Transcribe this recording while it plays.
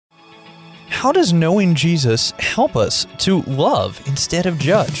how does knowing Jesus help us to love instead of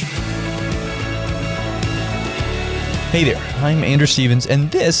judge? Hey there, I'm Andrew Stevens,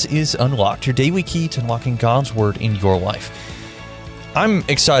 and this is Unlocked, your daily key to unlocking God's Word in your life. I'm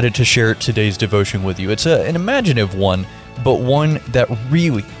excited to share today's devotion with you. It's an imaginative one, but one that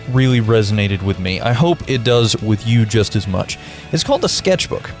really resonated with me. I hope it does with you just as much. It's called the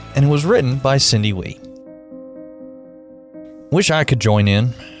Sketchbook, and it was written by Cindy Lee. Wish I could join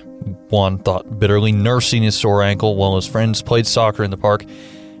in, Juan thought bitterly, nursing his sore ankle while his friends played soccer in the park.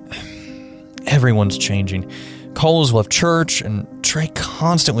 Everyone's changing. Cole has left church, and Trey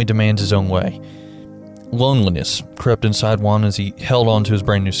constantly demands his own way. Loneliness crept inside Juan as he held on to his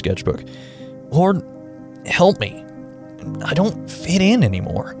brand new sketchbook. Lord, help me. I don't fit in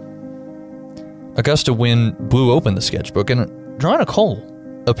anymore. A gust of wind blew open the sketchbook, and drawing a Cole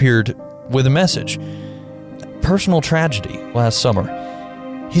appeared with a message. Personal tragedy last summer.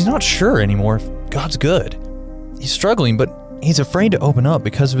 He's not sure anymore if God's good. He's struggling, but he's afraid to open up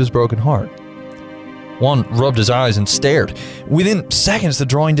because of his broken heart. Juan rubbed his eyes and stared. Within seconds, the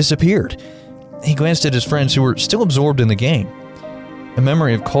drawing disappeared. He glanced at his friends who were still absorbed in the game. A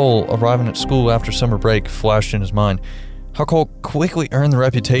memory of Cole arriving at school after summer break flashed in his mind. How Cole quickly earned the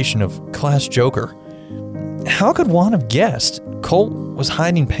reputation of class joker. How could Juan have guessed Cole was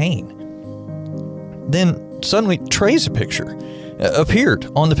hiding pain? Then, suddenly, Trey's picture appeared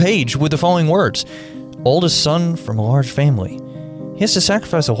on the page with the following words. Oldest son from a large family. He has to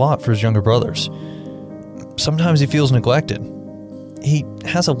sacrifice a lot for his younger brothers. Sometimes he feels neglected. He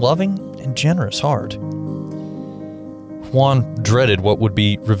has a loving and generous heart. Juan dreaded what would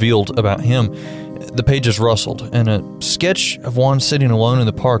be revealed about him. The pages rustled, and a sketch of Juan sitting alone in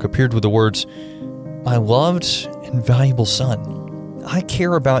the park appeared with the words, My loved and valuable son, I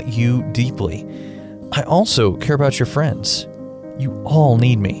care about you deeply. I also care about your friends. You all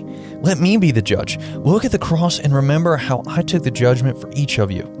need me. Let me be the judge. Look at the cross and remember how I took the judgment for each of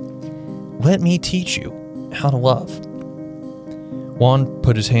you. Let me teach you how to love. Juan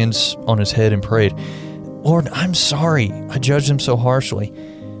put his hands on his head and prayed, Lord, I'm sorry I judged them so harshly.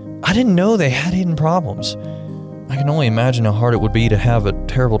 I didn't know they had hidden problems. I can only imagine how hard it would be to have a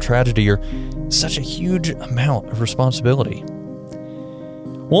terrible tragedy or such a huge amount of responsibility.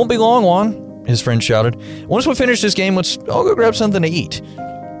 Won't be long, Juan, his friend shouted. Once we finish this game, let's all go grab something to eat.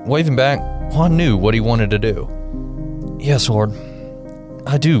 Waving back, Juan knew what he wanted to do. Yes, Lord,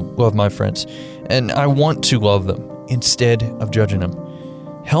 I do love my friends, and I want to love them instead of judging them.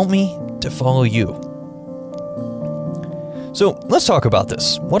 Help me to follow you. So let's talk about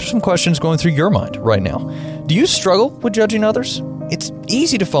this. What are some questions going through your mind right now? Do you struggle with judging others? It's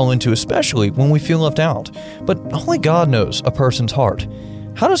easy to fall into, especially when we feel left out. But only God knows a person's heart.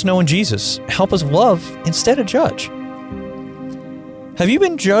 How does knowing Jesus help us love instead of judge? Have you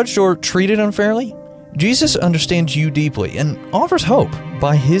been judged or treated unfairly? Jesus understands you deeply and offers hope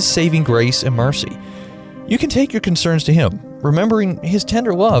by His saving grace and mercy. You can take your concerns to Him, remembering His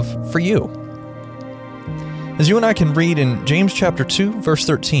tender love for you. As you and I can read in James chapter 2, verse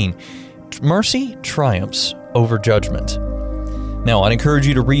 13, mercy triumphs over judgment. Now, I'd encourage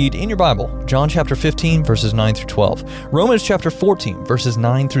you to read in your Bible, John chapter 15, verses 9 through 12, Romans chapter 14, verses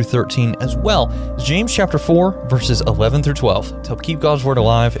 9 through 13, as well as James chapter 4, verses 11 through 12, to help keep God's Word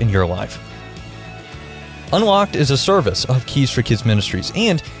alive in your life. Unlocked is a service of Keys for Kids Ministries,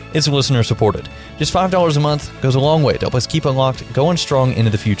 and it's listener-supported. Just $5 a month goes a long way to help us keep Unlocked going strong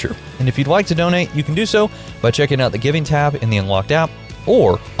into the future. And if you'd like to donate, you can do so by checking out the Giving tab in the Unlocked app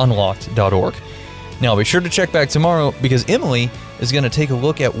or unlocked.org. Now, be sure to check back tomorrow because Emily is going to take a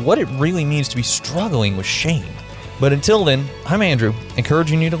look at what it really means to be struggling with shame. But until then, I'm Andrew,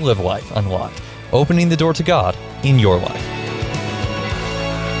 encouraging you to live life unlocked, opening the door to God in your life.